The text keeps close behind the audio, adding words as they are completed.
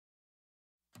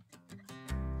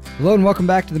Hello and welcome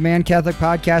back to the Man Catholic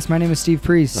Podcast. My name is Steve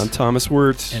Priest. I'm Thomas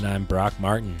Wirtz. And I'm Brock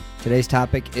Martin. Today's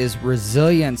topic is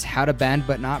resilience, how to bend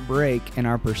but not break in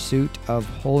our pursuit of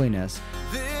holiness.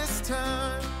 This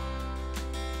time.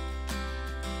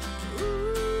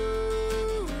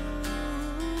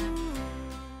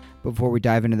 Before we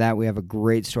dive into that, we have a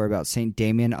great story about St.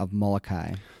 Damien of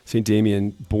Molokai. St.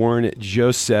 Damien, born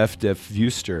Joseph de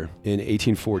Veuster in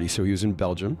 1840, so he was in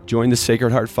Belgium, joined the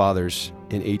Sacred Heart Fathers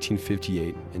in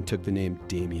 1858 and took the name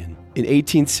Damien. In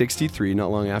 1863, not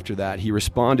long after that, he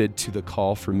responded to the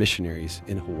call for missionaries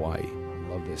in Hawaii. I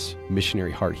love this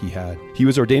missionary heart he had. He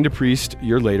was ordained a priest a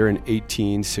year later in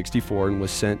 1864 and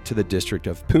was sent to the district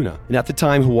of Puna. And at the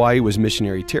time, Hawaii was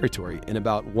missionary territory, and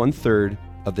about one-third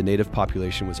of the native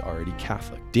population was already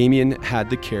Catholic. Damien had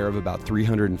the care of about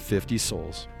 350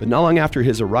 souls. But not long after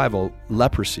his arrival,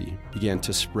 leprosy began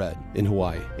to spread in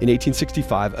Hawaii. In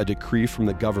 1865, a decree from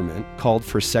the government called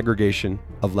for segregation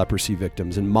of leprosy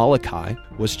victims, and Molokai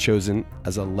was chosen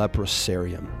as a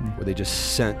leprosarium, where they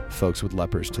just sent folks with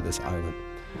lepers to this island.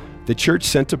 The church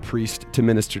sent a priest to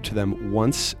minister to them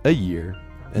once a year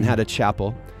and had a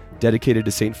chapel dedicated to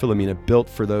St. Philomena, built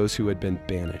for those who had been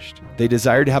banished. They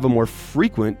desired to have a more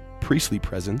frequent priestly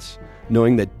presence,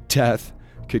 knowing that death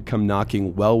could come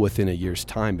knocking well within a year's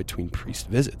time between priest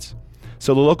visits.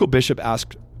 So the local bishop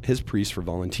asked his priests for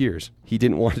volunteers. He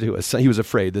didn't want to assign, he was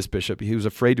afraid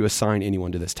to assign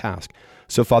anyone to this task.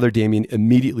 So Father Damien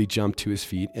immediately jumped to his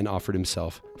feet and offered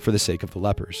himself for the sake of the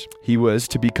lepers. He was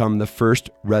to become the first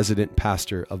resident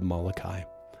pastor of Molokai,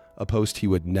 a post he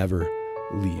would never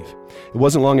leave. It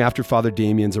wasn't long after Father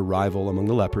Damien's arrival among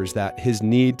the lepers that his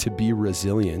need to be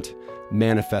resilient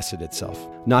manifested itself.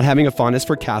 Not having a fondness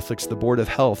for Catholics, the Board of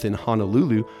Health in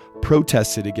Honolulu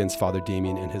protested against Father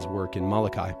Damien and his work in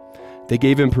Molokai. They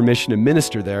gave him permission to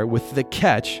minister there, with the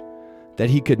catch that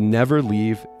he could never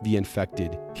leave the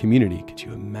infected community. Could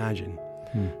you imagine?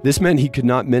 This meant he could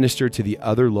not minister to the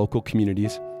other local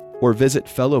communities or visit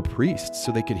fellow priests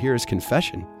so they could hear his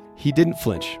confession. He didn't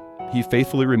flinch. He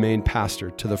faithfully remained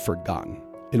pastor to the forgotten.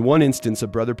 In one instance, a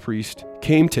brother priest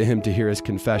came to him to hear his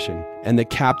confession, and the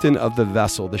captain of the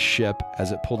vessel, the ship,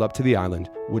 as it pulled up to the island,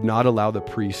 would not allow the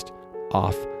priest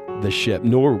off the ship,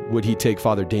 nor would he take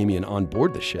Father Damien on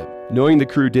board the ship. Knowing the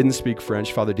crew didn't speak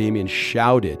French, Father Damien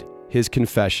shouted his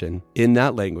confession in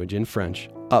that language, in French,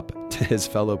 up to his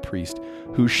fellow priest,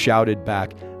 who shouted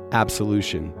back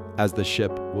absolution as the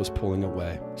ship was pulling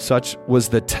away. Such was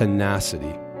the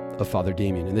tenacity of Father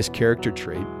Damien, and this character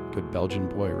trait, good Belgian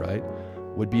boy, right,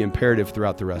 would be imperative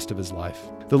throughout the rest of his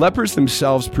life. The lepers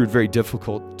themselves proved very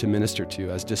difficult to minister to,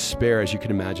 as despair, as you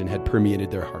can imagine, had permeated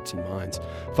their hearts and minds.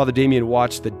 Father Damien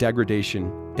watched the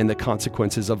degradation and the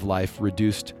consequences of life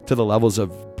reduced to the levels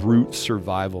of brute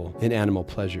survival and animal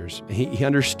pleasures. He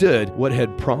understood what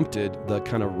had prompted the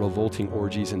kind of revolting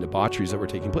orgies and debaucheries that were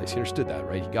taking place. He understood that,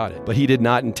 right? He got it. But he did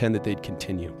not intend that they'd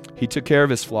continue. He took care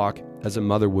of his flock as a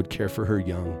mother would care for her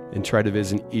young, and tried to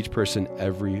visit each person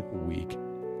every week,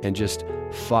 and just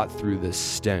fought through this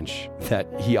stench that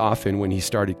he often, when he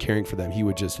started caring for them, he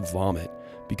would just vomit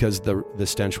because the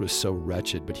stench was so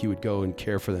wretched. But he would go and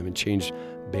care for them and change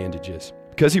bandages.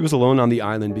 Because he was alone on the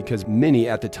island, because many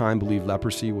at the time believed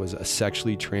leprosy was a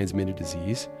sexually transmitted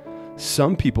disease,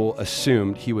 some people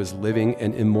assumed he was living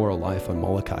an immoral life on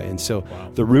Molokai. And so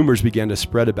the rumors began to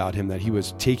spread about him that he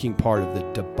was taking part of the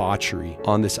debauchery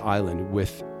on this island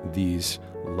with these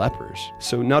lepers.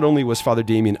 So not only was Father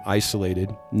Damien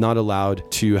isolated, not allowed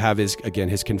to have his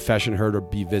confession heard or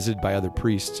be visited by other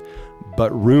priests,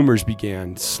 but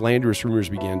slanderous rumors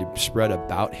began to spread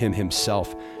about him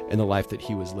himself and the life that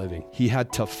he was living. He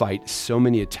had to fight so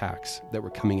many attacks that were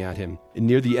coming at him. And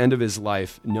near the end of his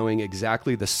life, knowing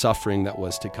exactly the suffering that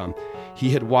was to come, he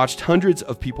had watched hundreds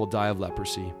of people die of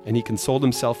leprosy, and he consoled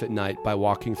himself at night by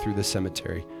walking through the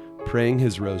cemetery, praying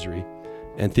his rosary,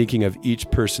 and thinking of each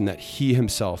person that he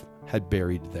himself had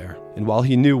buried there. And while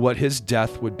he knew what his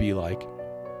death would be like,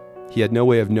 he had no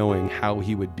way of knowing how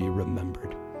he would be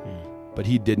remembered. But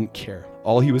he didn't care.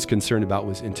 All he was concerned about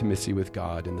was intimacy with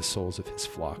God and the souls of his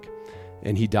flock.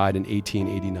 And he died in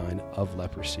 1889 of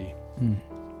leprosy. And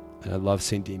I love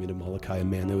St. Damien of Molokai, a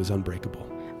man that was unbreakable.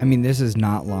 I mean, this is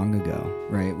not long ago,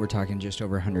 right? We're talking just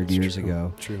over 100 years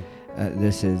ago. True.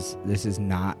 This is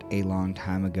not a long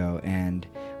time ago. And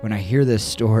when I hear this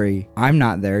story, I'm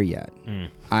not there yet.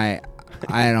 I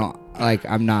don't, like,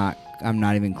 I'm not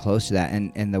even close to that.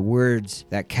 And the words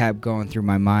that kept going through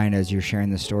my mind as you're sharing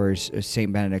the stories,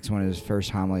 St. Benedict's one of his first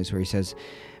homilies where he says,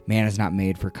 man is not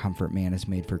made for comfort, man is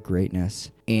made for greatness.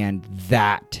 And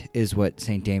that is what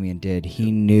St. Damien did.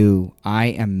 He knew, I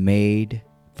am made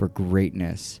for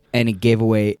greatness. And he gave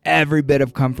away every bit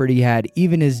of comfort he had,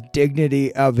 even his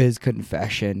dignity of his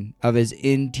confession, of his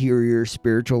interior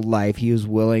spiritual life. He was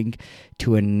willing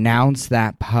to announce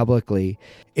that publicly,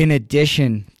 in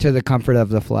addition to the comfort of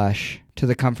the flesh, to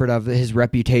the comfort of his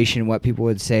reputation, what people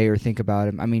would say or think about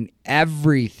him. I mean,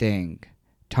 everything,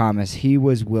 Thomas, he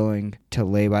was willing to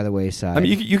lay by the wayside. I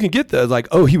mean, you can get the, like,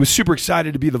 oh, he was super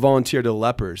excited to be the volunteer to the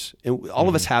lepers. And all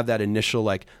of us have that initial,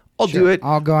 like, I'll do it.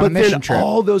 I'll go on a mission trip. But then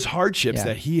all those hardships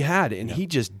that he had, and he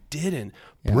just didn't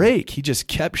break. He just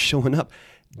kept showing up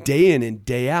day in and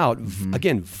day out,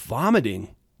 again,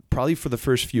 vomiting, probably for the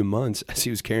first few months as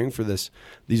he was caring for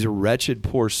these wretched,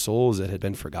 poor souls that had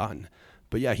been forgotten.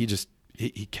 But yeah,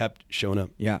 he kept showing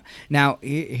up. Yeah. Now,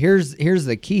 here's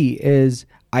the key is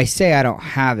I say I don't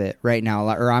have it right now,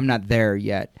 or I'm not there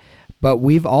yet, but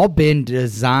we've all been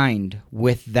designed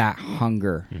with that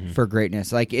hunger for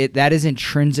greatness. Like that is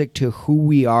intrinsic to who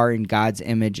we are in God's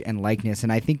image and likeness.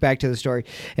 And I think back to the story,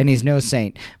 and he's no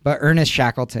saint, but Ernest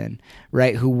Shackleton,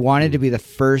 right, who wanted to be the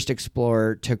first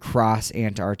explorer to cross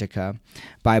Antarctica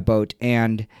by boat.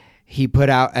 And he put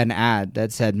out an ad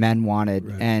that said men wanted,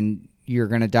 and you're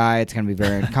going to die. It's going to be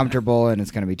very uncomfortable and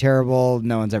it's going to be terrible.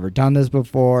 No one's ever done this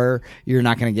before. You're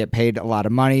not going to get paid a lot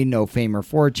of money, no fame or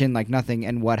fortune, like nothing.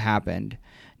 And what happened?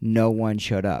 No one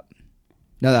showed up.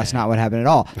 No, that's not what happened at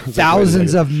all.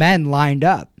 Thousands of men lined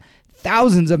up.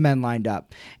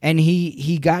 And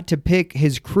he got to pick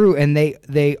his crew, and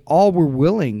they all were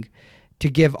willing to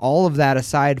give all of that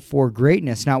aside for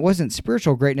greatness. Now, it wasn't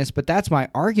spiritual greatness, but that's my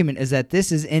argument, is that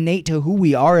this is innate to who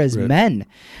we are as men,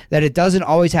 that it doesn't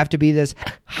always have to be this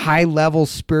high-level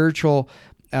spiritual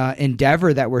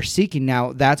endeavor that we're seeking.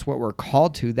 Now, that's what we're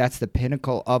called to. That's the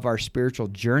pinnacle of our spiritual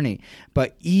journey.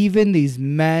 But even these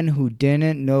men who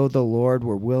didn't know the Lord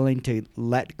were willing to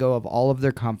let go of all of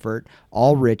their comfort,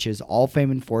 all riches, all fame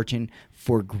and fortune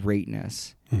for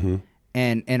greatness.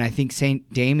 And I think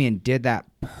St. Damien did that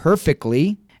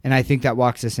perfectly. And I think that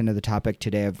walks us into the topic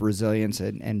today of resilience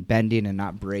and bending and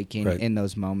not breaking in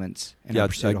those moments.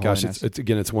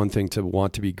 It's one thing to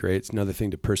want to be great. It's another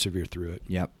thing to persevere through it.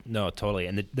 Yep. No, totally.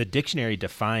 And the dictionary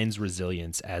defines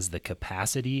resilience as the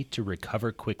capacity to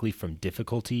recover quickly from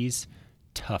difficulties,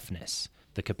 toughness.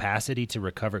 The capacity to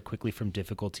recover quickly from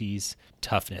difficulties,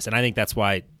 toughness. And I think that's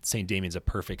why St. Damien's a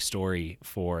perfect story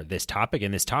for this topic.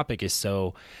 And this topic is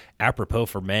so apropos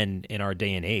for men in our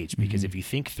day and age, because if you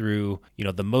think through,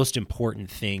 the most important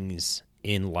things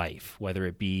in life, whether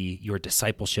it be your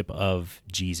discipleship of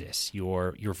Jesus,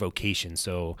 your vocation,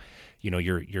 so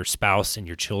your spouse and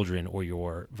your children, or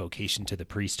your vocation to the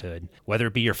priesthood, whether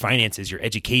it be your finances, your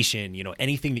education,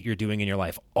 anything that you're doing in your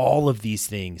life, all of these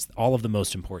things, all of the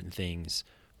most important things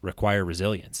require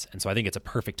resilience. And so I think it's a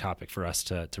perfect topic for us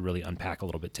to really unpack a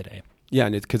little bit today. Yeah,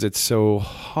 and it's because it's so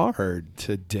hard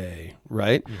today,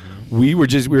 right? We were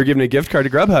given a gift card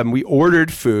to Grubhub, and we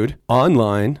ordered food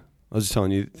online. I was just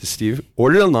telling you, Steve,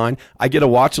 ordered online. I get to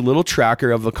watch a little tracker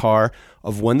of the car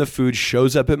of when the food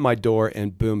shows up at my door,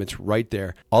 and boom, it's right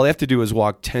there. All I have to do is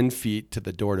walk 10 feet to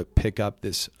the door to pick up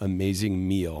this amazing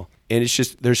meal. And it's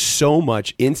just, there's so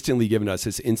much instantly given us.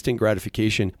 This instant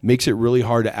gratification makes it really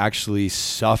hard to actually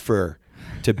suffer,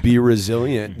 to be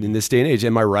resilient in this day and age.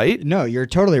 Am I right? No, you're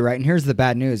totally right. And here's the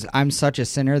bad news. I'm such a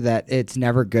sinner that it's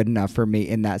never good enough for me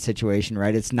in that situation,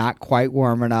 right? It's not quite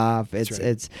warm enough.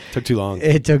 It took too long.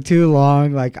 It took too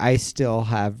long. Like, I still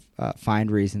have find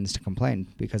reasons to complain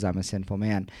because I'm a sinful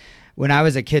man. When I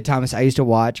was a kid, Thomas, I used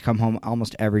to come home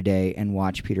almost every day and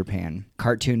watch Peter Pan,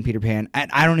 cartoon Peter Pan.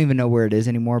 I don't even know where it is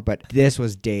anymore, but this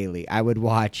was daily. I would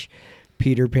watch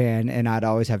Peter Pan, and I'd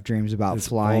always have dreams about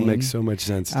flying. All makes so much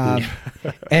sense.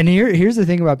 And here's the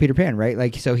thing about Peter Pan, right?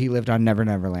 Like, so he lived on Never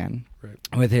Never Land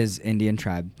with his Indian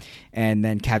tribe, and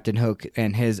then Captain Hook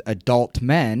and his adult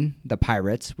men, the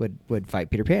pirates, would fight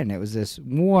Peter Pan. It was this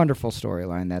wonderful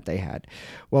storyline that they had.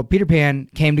 Well, Peter Pan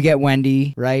came to get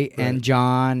Wendy, right? And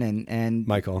John and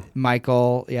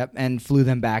Michael, yep, and flew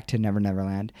them back to Never Never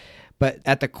Land. But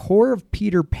at the core of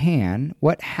Peter Pan,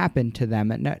 what happened to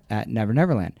them at Never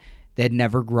Never Land? They'd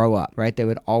never grow up, right? They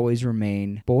would always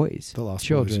remain boys, the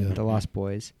lost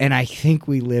boys. And I think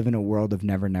we live in a world of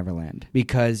Never Never Land,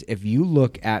 because if you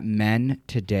look at men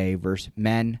today versus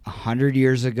men 100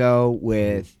 years ago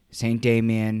with St.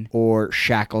 Damien or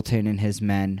Shackleton and his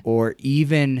men, or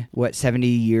even 70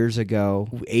 years ago,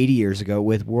 80 years ago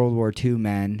with World War II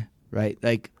men, right?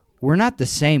 Like, we're not the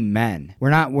same men.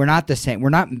 We're not the same. We're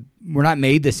not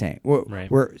made the same.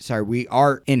 We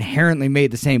are inherently made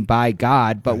the same by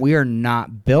God, but we are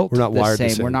not built the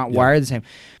same. We're not wired the same.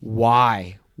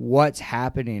 Why? what's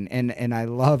happening. And I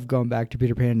love going back to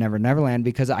Peter Pan and Never Neverland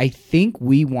because I think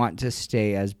we want to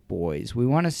stay as boys. We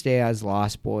want to stay as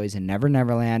lost boys in Never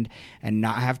Neverland and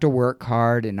not have to work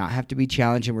hard and not have to be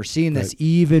challenged. And we're seeing this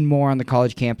even more on the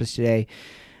college campus today,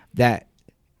 that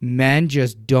men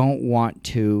just don't want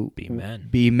to Be men.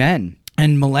 Be men.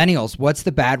 And millennials, what's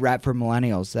the bad rap for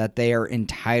millennials? That they are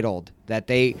entitled, that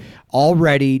they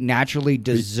already naturally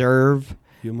deserve.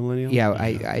 You a millennial? Yeah,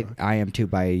 I am too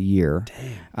by a year.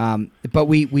 But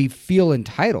we feel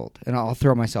entitled, and I'll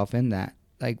throw myself in that.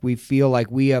 Like, we feel like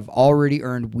we have already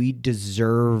earned, we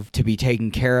deserve to be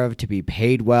taken care of, to be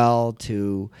paid well,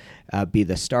 to be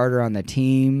the starter on the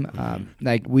team.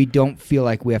 Like, we don't feel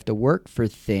like we have to work for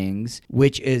things,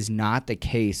 which is not the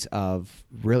case of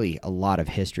really a lot of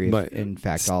history. In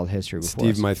fact, all history before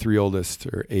Steve, us. my 3 oldest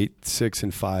are 8, 6,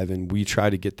 and 5, and we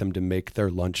try to get them to make their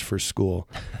lunch for school.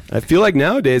 I feel like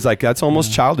nowadays, like, that's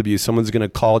almost child abuse. Someone's going to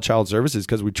call child services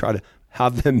because we try to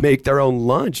have them make their own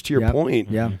lunch, to your point.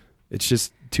 Yeah. It's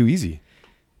just too easy.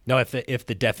 No, if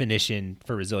the definition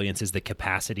for resilience is the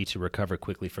capacity to recover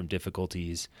quickly from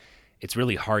difficulties, it's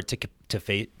really hard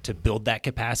to build that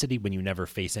capacity when you never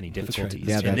face any difficulties.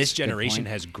 Yeah, and that's this a good generation point.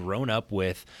 has grown up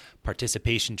with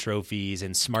participation trophies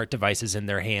and smart devices in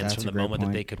their hands That's from a the great moment that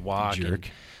point. they could walk. Jerk.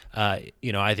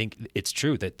 And, I think it's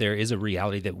true that there is a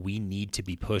reality that we need to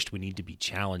be pushed, we need to be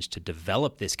challenged to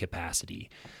develop this capacity.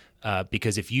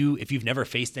 Because if you've never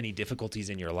faced any difficulties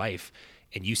in your life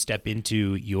and you step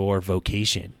into your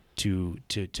vocation to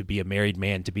be a married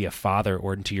man, to be a father,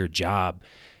 or into your job,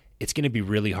 it's going to be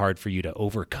really hard for you to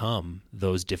overcome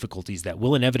those difficulties that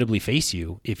will inevitably face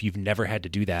you if you've never had to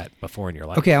do that before in your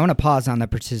life. Okay, I want to pause on the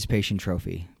participation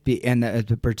trophy and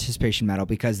the participation medal,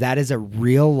 because that is a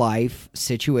real life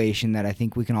situation that I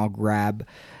think we can all grab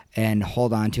and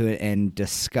hold on to it and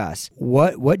discuss.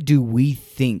 What do we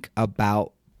think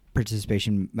about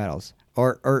participation medals?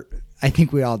 Or I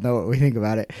think we all know what we think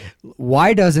about it.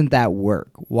 Why doesn't that work?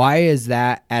 Why is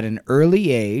that at an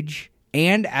early age,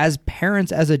 and as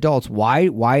parents, as adults,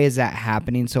 why is that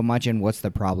happening so much, and what's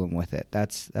the problem with it?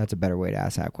 That's a better way to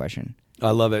ask that question.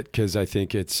 I love it because I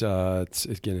think it's a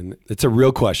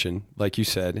real question, like you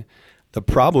said. The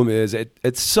problem is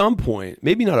at some point,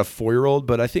 maybe not a 4-year-old,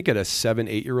 but I think at a 7,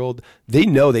 8-year-old, they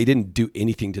know they didn't do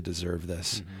anything to deserve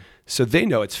this. Mm-hmm. So they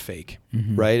know it's fake,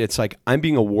 right? It's like, I'm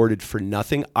being awarded for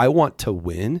nothing. I want to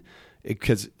win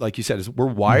because, like you said, we're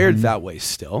wired that way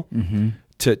still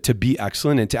to be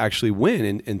excellent and to actually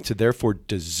win and to therefore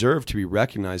deserve to be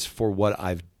recognized for what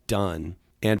I've done.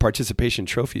 And participation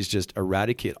trophies just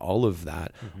eradicate all of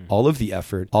that, all of the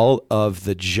effort, all of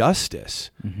the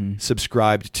justice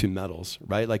subscribed to medals,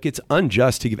 right? Like, it's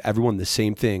unjust to give everyone the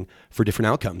same thing for different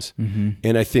outcomes.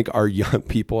 And I think our young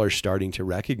people are starting to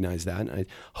recognize that. And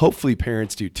hopefully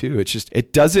parents do too. It's just,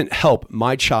 it doesn't help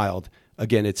my child.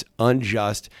 Again, it's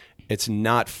unjust. It's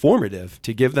not formative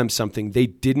to give them something they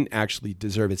didn't actually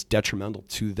deserve. It's detrimental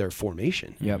to their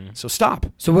formation. Yep. So stop.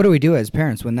 So what do we do as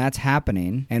parents when that's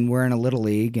happening and we're in a little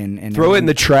league and Throw it in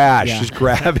the trash. Yeah. Just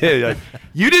grab it. Like,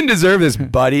 you didn't deserve this,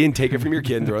 buddy, and take it from your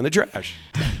kid and throw it in the trash.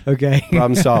 Okay.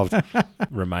 Problem solved.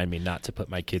 Remind me not to put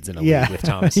my kids in a Yeah. league with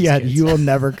Thomas. Yeah, you will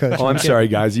never coach. Oh, I'm sorry,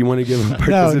 guys. You want to give them No,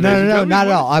 participation? not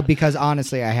at all. Because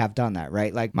honestly, I have done that,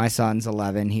 right? Like, my son's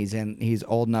 11. He's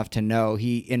old enough to know.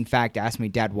 He, in fact, asked me,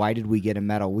 Dad, why did we get a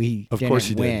medal? We Of didn't course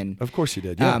you win. did. Of course you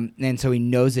did. Yeah. And so he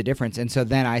knows the difference. And so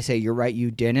then I say, you're right,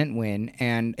 you didn't win.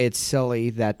 And it's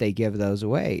silly that they give those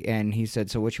away. And he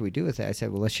said, so what should we do with it? I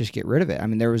said, well, let's just get rid of it. I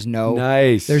mean, there's no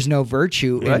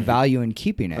virtue Right. and value in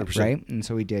keeping it, 100%. right? And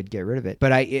so we did get rid of it.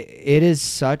 But it is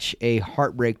such a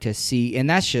heartbreak to see. And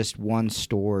that's just one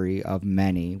story of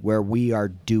many where we are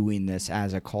doing this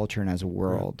as a culture and as a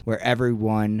world, where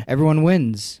everyone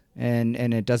wins. And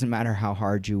it doesn't matter how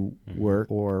hard you work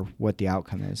or what the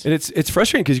outcome is. And it's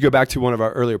frustrating because you go back to one of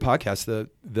our earlier podcasts,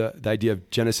 the idea of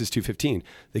Genesis 2:15,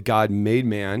 that God made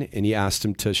man and he asked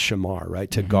him to shamar,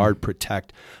 right? To guard,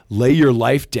 protect, lay your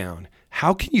life down.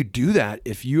 How can you do that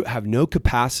if you have no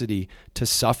capacity to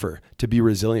suffer, to be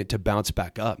resilient, to bounce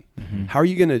back up? How are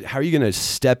you gonna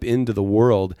step into the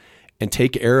world and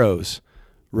take arrows,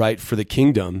 right, for the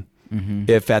kingdom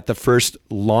if at the first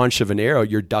launch of an arrow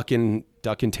you're ducking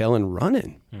tail and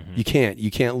running? You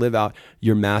can't live out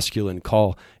your masculine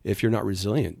call if you're not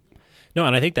resilient. No,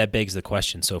 and I think that begs the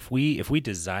question. So if we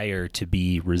desire to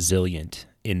be resilient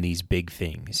in these big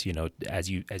things, as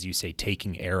you say,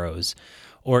 taking arrows,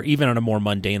 or even on a more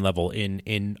mundane level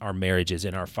in our marriages,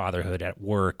 in our fatherhood, at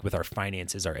work, with our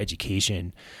finances, our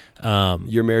education.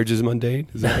 Your marriage is mundane?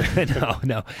 Is that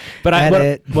No.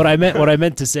 But what I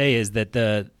meant to say is that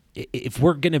if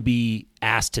we're going to be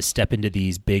asked to step into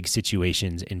these big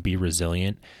situations and be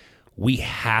resilient, we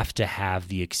have to have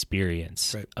the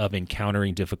experience of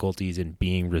encountering difficulties and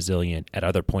being resilient at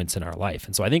other points in our life.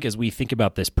 And so I think as we think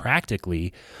about this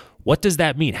practically, what does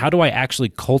that mean? How do I actually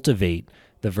cultivate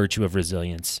the virtue of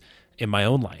resilience in my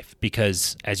own life?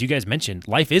 Because as you guys mentioned,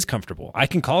 life is comfortable. I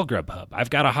can call Grubhub. I've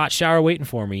got a hot shower waiting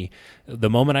for me the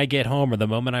moment I get home or the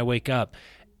moment I wake up.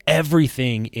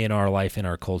 Everything in our life, in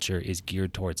our culture, is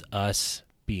geared towards us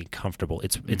being comfortable.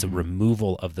 It's a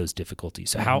removal of those difficulties.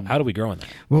 So how do we grow in that?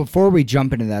 Well, before we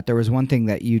jump into that, there was one thing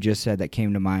that you just said that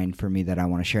came to mind for me that I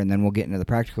want to share, and then we'll get into the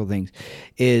practical things.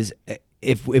 Is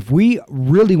if we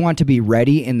really want to be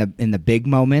ready in the big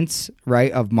moments,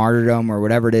 right, of martyrdom or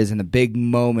whatever it is, in the big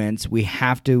moments, we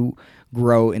have to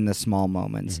grow in the small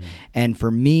moments. Mm-hmm. And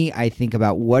for me, I think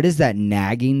about what is that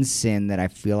nagging sin that I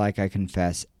feel like I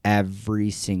confess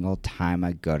every single time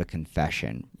I go to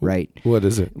confession, right? What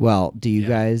is it? Well, do you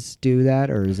guys do that,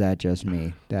 or is that just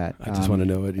me? That I just want to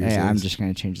know what you're saying. I'm just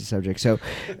going to change the subject. So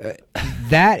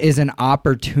that is an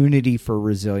opportunity for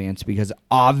resilience, because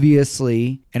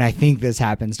obviously, and I think this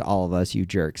happens to all of us, you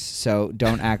jerks, so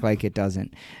don't act like it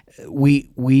doesn't.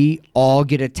 We all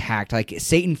get attacked. Like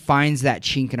Satan finds that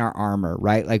chink in our armor,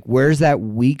 right? Like where's that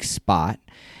weak spot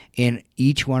in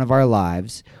each one of our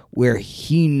lives where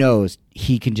he knows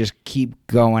he can just keep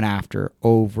going after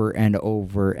over and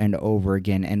over and over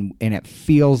again, and it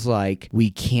feels like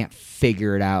we can't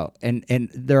figure it out. And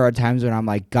there are times when I'm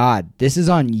like, God, this is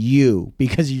on you,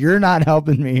 because you're not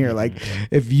helping me here. Like,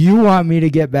 if you want me to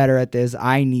get better at this,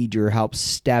 I need your help.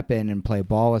 Step in and play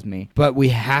ball with me. But we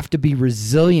have to be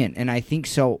resilient. And I think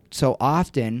so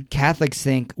often Catholics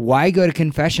think, why go to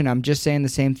confession? I'm just saying the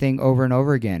same thing over and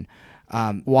over again.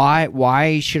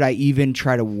 Why should I even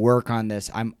try to work on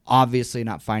this? I'm obviously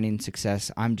not finding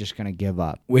success. I'm just going to give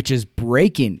up, which is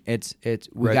breaking.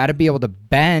 We got to be able to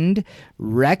bend,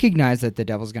 recognize that the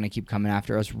devil's going to keep coming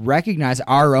after us, recognize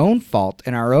our own fault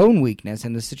and our own weakness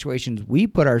and the situations we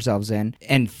put ourselves in,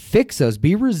 and fix those.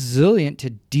 Be resilient to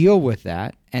deal with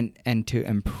that and to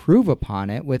improve upon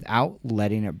it without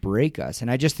letting it break us. And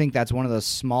I just think that's one of those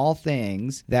small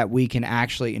things that we can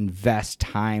actually invest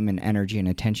time and energy and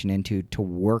attention into to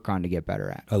work on to get better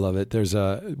at. I love it.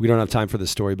 We don't have time for the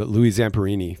story, but Louis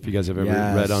Zamperini, if you guys have ever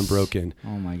read Unbroken.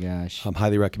 Oh my gosh.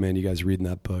 Highly recommend you guys reading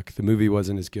that book. The movie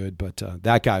wasn't as good, but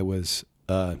that guy was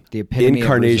the epitome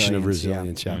incarnation of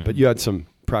resilience. Yeah. But you had some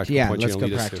practical points. Let's go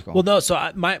practical. Well, no, so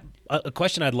a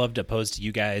question I'd love to pose to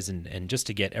you guys and just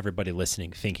to get everybody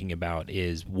listening thinking about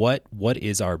is what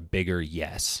is our bigger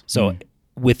yes? So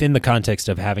within the context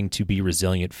of having to be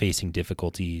resilient, facing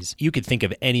difficulties, you could think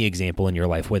of any example in your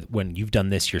life when you've done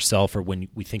this yourself, or when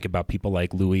we think about people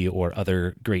like Louis or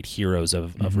other great heroes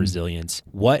of resilience.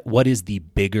 What is the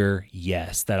bigger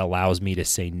yes that allows me to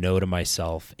say no to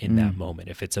myself in that moment?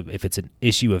 If it's an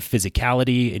issue of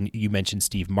physicality, and you mentioned,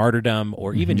 Steve, martyrdom,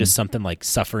 or even just something like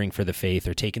suffering for the faith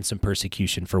or taking some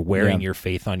persecution for wearing your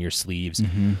faith on your sleeves,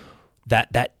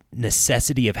 that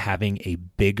necessity of having a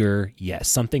bigger yes,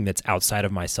 something that's outside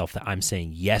of myself that I'm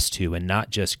saying yes to, and not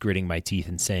just gritting my teeth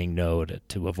and saying no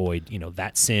to avoid,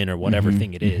 that sin or whatever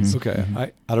thing it is. Okay.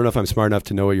 I don't know if I'm smart enough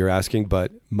to know what you're asking,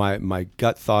 but my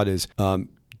gut thought is,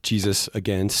 Jesus,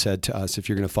 again, said to us, if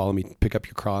you're going to follow me, pick up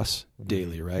your cross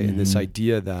daily, right? And this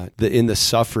idea that in the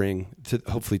suffering,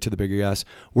 hopefully to the bigger yes,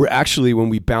 we're actually, when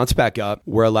we bounce back up,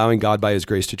 we're allowing God by his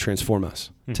grace to transform us,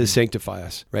 to sanctify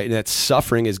us, right? And that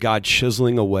suffering is God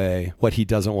chiseling away what he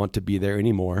doesn't want to be there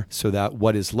anymore, so that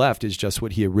what is left is just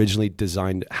what he originally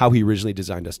designed, how he originally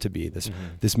designed us to be,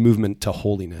 this movement to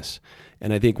holiness.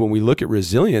 And I think when we look at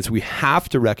resilience, we have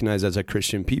to recognize as a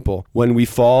Christian people, when we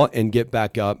fall and get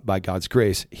back up by God's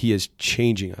grace, he is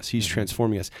changing us. He's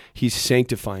transforming us. He's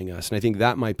sanctifying us. And I think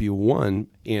that might be one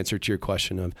answer to your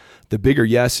question of the bigger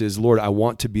yes is, Lord, I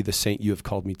want to be the saint you have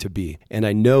called me to be. And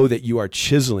I know that you are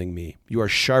chiseling me. You are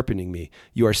sharpening me.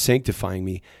 You are sanctifying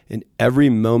me in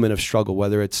every moment of struggle,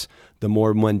 whether it's the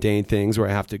more mundane things where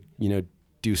I have to,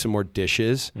 do some more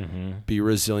dishes, be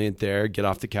resilient there, get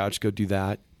off the couch, go do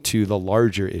that, to the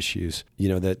larger issues,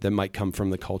 that might come from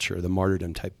the culture, the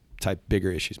martyrdom type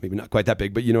bigger issues, maybe not quite that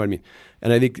big, but you know what I mean?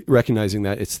 And I think recognizing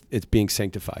that it's being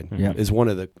sanctified is one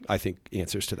of the, I think,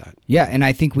 answers to that. Yeah, and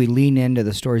I think we lean into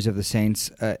the stories of the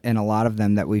saints, and a lot of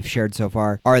them that we've shared so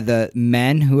far are the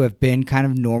men who have been kind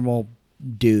of normal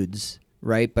dudes,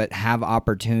 right? But have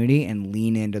opportunity and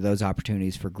lean into those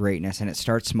opportunities for greatness. And it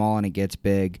starts small and it gets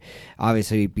big,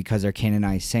 obviously, because they're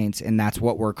canonized saints. And that's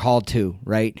what we're called to,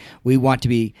 right? We want to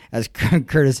be, as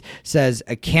Curtis says,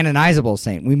 a canonizable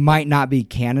saint. We might not be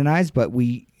canonized, but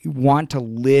we want to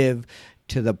live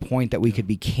to the point that we could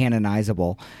be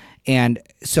canonizable. And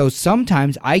so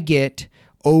sometimes I get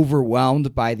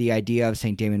overwhelmed by the idea of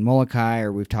St. Damien Molokai,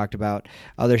 or we've talked about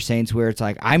other saints where it's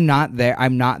like, I'm not there.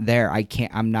 Can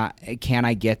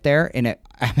I get there? And I'm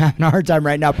having a hard time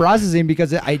right now processing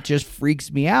because it just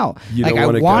freaks me out. Like I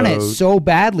want it so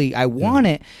badly. I want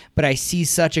it, but I see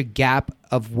such a gap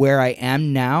of where I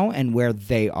am now and where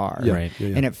they are. Yeah. Right.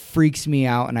 Yeah. And it freaks me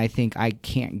out, and I think I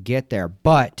can't get there.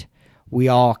 But we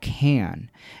all can.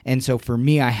 And so for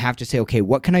me, I have to say, okay,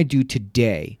 what can I do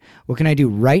today? What can I do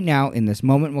right now in this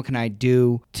moment? What can I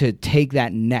do to take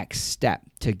that next step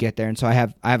to get there? And so I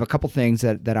have a couple things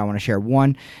that I want to share.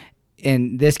 One,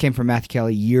 and this came from Matthew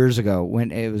Kelly years ago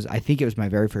when I think it was my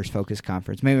very first Focus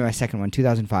conference, maybe my second one,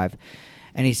 2005.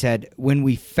 And he said, when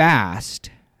we fast,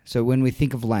 so when we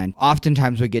think of Lent,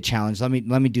 oftentimes we get challenged, let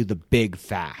me do the big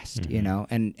fast,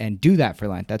 and do that for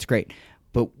Lent. That's great.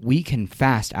 But we can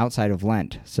fast outside of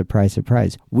Lent. Surprise,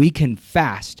 surprise. We can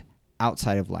fast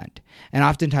outside of Lent. And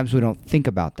oftentimes we don't think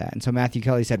about that. And so Matthew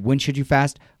Kelly said, when should you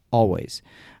fast? Always.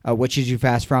 What should you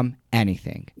fast from?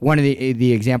 Anything. One of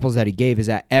the examples that he gave is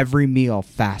that every meal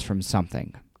fast from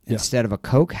something. Yeah. Instead of a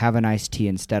Coke, have an iced tea.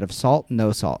 Instead of salt,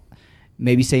 no salt.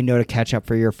 Maybe say no to ketchup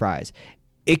for your fries.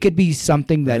 It could be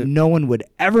something that no one would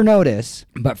ever notice,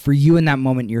 but for you in that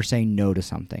moment, you're saying no to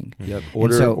something. Yep.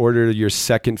 Order your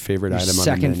second favorite item.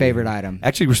 Second favorite item.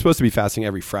 Actually, we're supposed to be fasting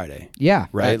every Friday. Yeah,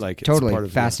 right. Like totally it's part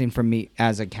of, fasting from meat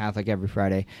as a Catholic every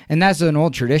Friday, and that's an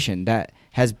old tradition that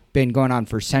has been going on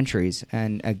for centuries.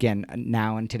 And again,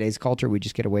 now in today's culture, we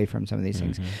just get away from some of these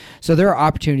things. So there are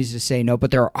opportunities to say no, but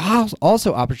there are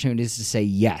also opportunities to say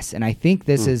yes. And I think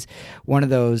this is one of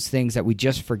those things that we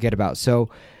just forget about. So.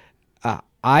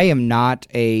 I am not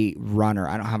a runner.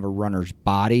 I don't have a runner's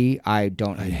body. I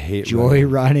don't enjoy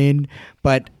running,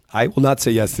 but I will not say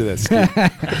yes to this.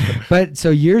 But so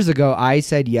years ago, I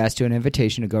said yes to an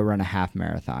invitation to go run a half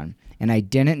marathon, and I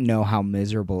didn't know how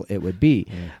miserable it would be.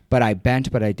 But I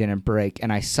bent, but I didn't break,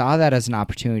 and I saw that as an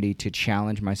opportunity to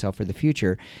challenge myself for the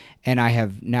future. And I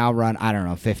have now run,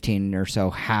 15 or so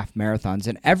half marathons,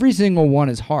 and every single one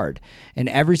is hard, and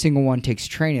every single one takes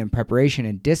training and preparation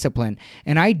and discipline.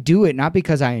 And I do it not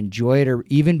because I enjoy it or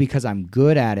even because I'm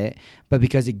good at it, but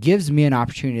because it gives me an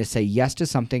opportunity to say yes to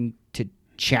something to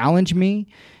challenge me,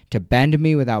 to bend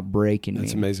me without breaking me.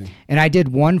 That's amazing. And I did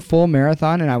one full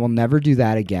marathon, and I will never do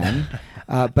that again.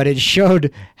 But it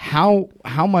showed how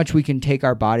much we can take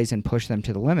our bodies and push them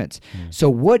to the limits. So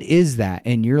what is that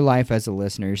in your life as a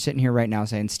listener? You're sitting here right now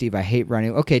saying, Steve, I hate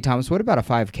running. Okay, Thomas, what about a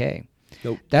 5K?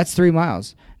 Nope. That's 3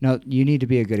 miles. No, you need to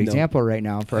be a good example right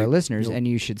now for our listeners, and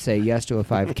you should say yes to a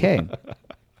 5K.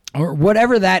 Or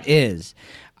whatever that is.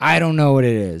 I don't know what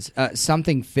it is.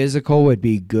 Something physical would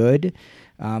be good.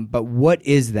 But what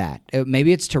is that?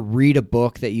 Maybe it's to read a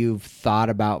book that you've thought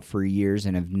about for years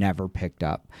and have never picked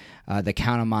up. The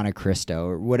Count of Monte Cristo,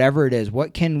 or whatever it is.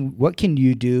 What can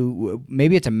you do?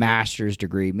 Maybe it's a master's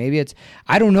degree. Maybe it's,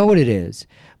 I don't know what it is.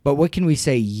 But what can we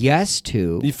say yes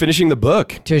to? You finishing the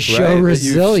book. To show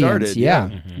resilience.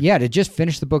 Started, Yeah, to just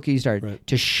finish the book that you started. Right.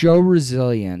 To show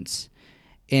resilience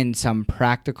in some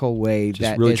practical way.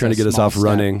 Just really trying to get us off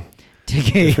running.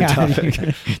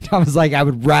 Tom was like, I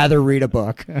would rather read a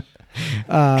book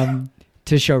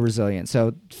to show resilience.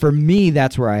 So for me,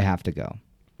 that's where I have to go.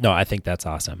 No, I think that's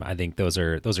awesome. I think those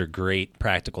are great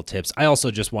practical tips. I also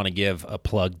just want to give a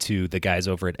plug to the guys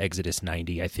over at Exodus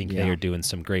 90. I think they are doing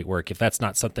some great work. If that's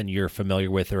not something you're familiar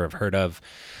with or have heard of,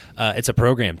 it's a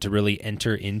program to really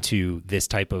enter into this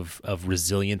type of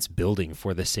resilience building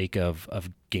for the sake of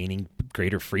gaining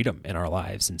greater freedom in our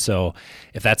lives. And so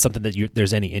if that's something that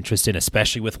there's any interest in,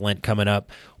 especially with Lent coming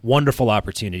up, wonderful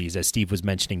opportunities, as Steve was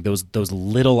mentioning, those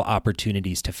little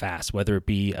opportunities to fast, whether it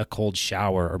be a cold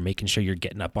shower or making sure you're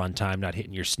getting up on time, not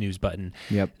hitting your snooze button.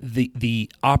 Yep.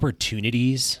 The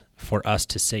opportunities for us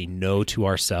to say no to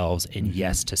ourselves and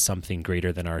yes to something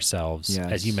greater than ourselves,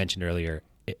 as you mentioned earlier,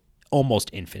 almost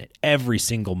infinite. Every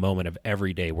single moment of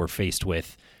every day we're faced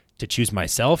with to choose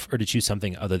myself or to choose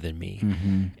something other than me.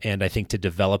 And I think to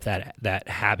develop that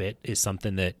habit is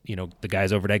something that, the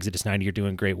guys over at Exodus 90 are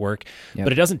doing great work,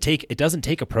 but it doesn't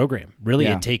take a program. Really,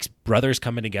 it takes brothers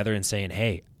coming together and saying,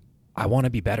 hey, I want to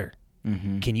be better.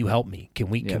 Can you help me? Can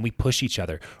we push each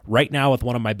other? Right now with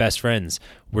one of my best friends,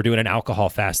 we're doing an alcohol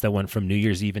fast that went from New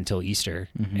Year's Eve until Easter.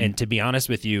 And to be honest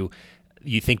with you,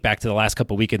 you think back to the last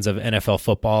couple of weekends of NFL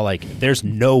football, like there's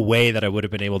no way that I would have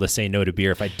been able to say no to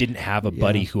beer if I didn't have a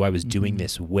buddy who I was doing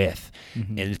this with.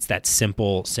 And it's that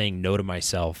simple saying no to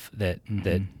myself that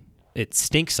it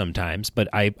stinks sometimes, but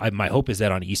I my hope is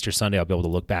that on Easter Sunday I'll be able to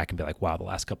look back and be like, wow, the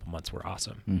last couple of months were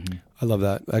awesome. I love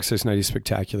that. Exodus 90 is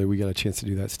spectacular. We got a chance to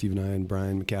do that, Steve and I and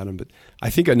Brian McAdam. But I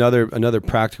think another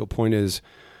practical point is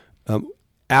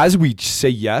As we say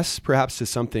yes, perhaps to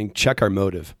something, check our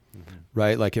motive,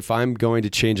 right? Like if I'm going to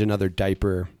change another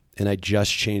diaper and I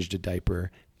just changed a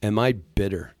diaper, am I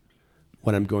bitter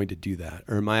when I'm going to do that?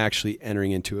 Or am I actually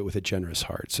entering into it with a generous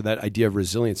heart? So that idea of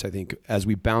resilience, I think, as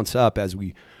we bounce up, as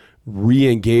we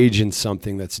re-engage in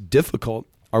something that's difficult,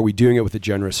 are we doing it with a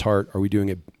generous heart? Are we doing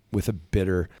it with a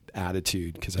bitter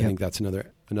attitude? Because I think that's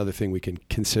another thing we can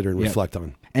consider and reflect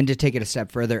on. And to take it a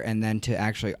step further, and then to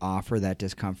actually offer that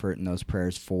discomfort in those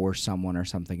prayers for someone or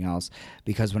something else.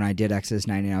 Because when I did Exodus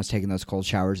 90 and I was taking those cold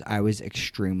showers, I was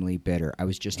extremely bitter. I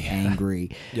was just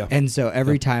angry. Yeah. And so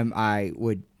every time I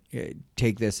would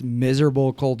take this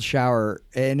miserable cold shower,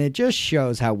 and it just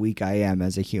shows how weak I am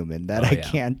as a human, that I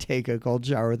can't take a cold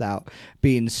shower without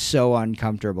being so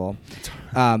uncomfortable.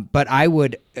 But I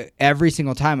would, every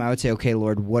single time I would say, okay,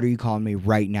 Lord, what are you calling me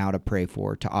right now to pray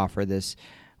for, to offer this,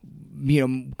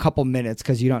 couple minutes,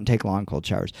 because you don't take long cold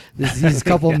showers, these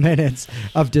couple minutes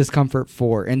of discomfort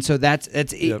for. And so that's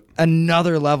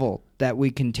another level that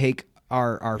we can take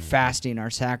our fasting, our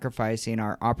sacrificing,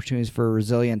 our opportunities for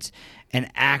resilience, and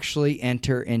actually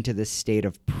enter into this state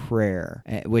of prayer,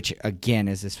 which again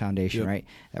is this foundation, right,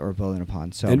 that we're building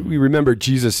upon. So, and we remember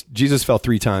Jesus fell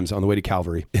 3 times on the way to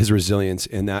Calvary. His resilience,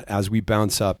 and that as we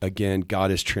bounce up again, God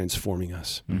is transforming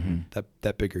us.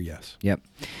 That bigger yes. Yep.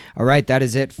 All right, that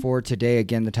is it for today.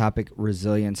 Again, the topic,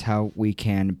 resilience, how we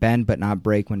can bend but not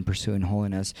break when pursuing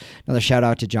holiness. Another shout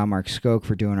out to John Mark Skoke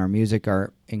for doing our music,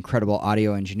 our incredible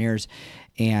audio engineers.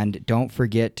 And don't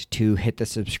forget to hit the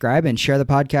subscribe and share the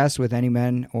podcast with any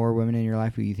men or women in your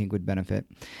life who you think would benefit.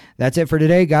 That's it for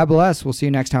today. God bless. We'll see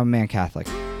you next time on Man Catholic.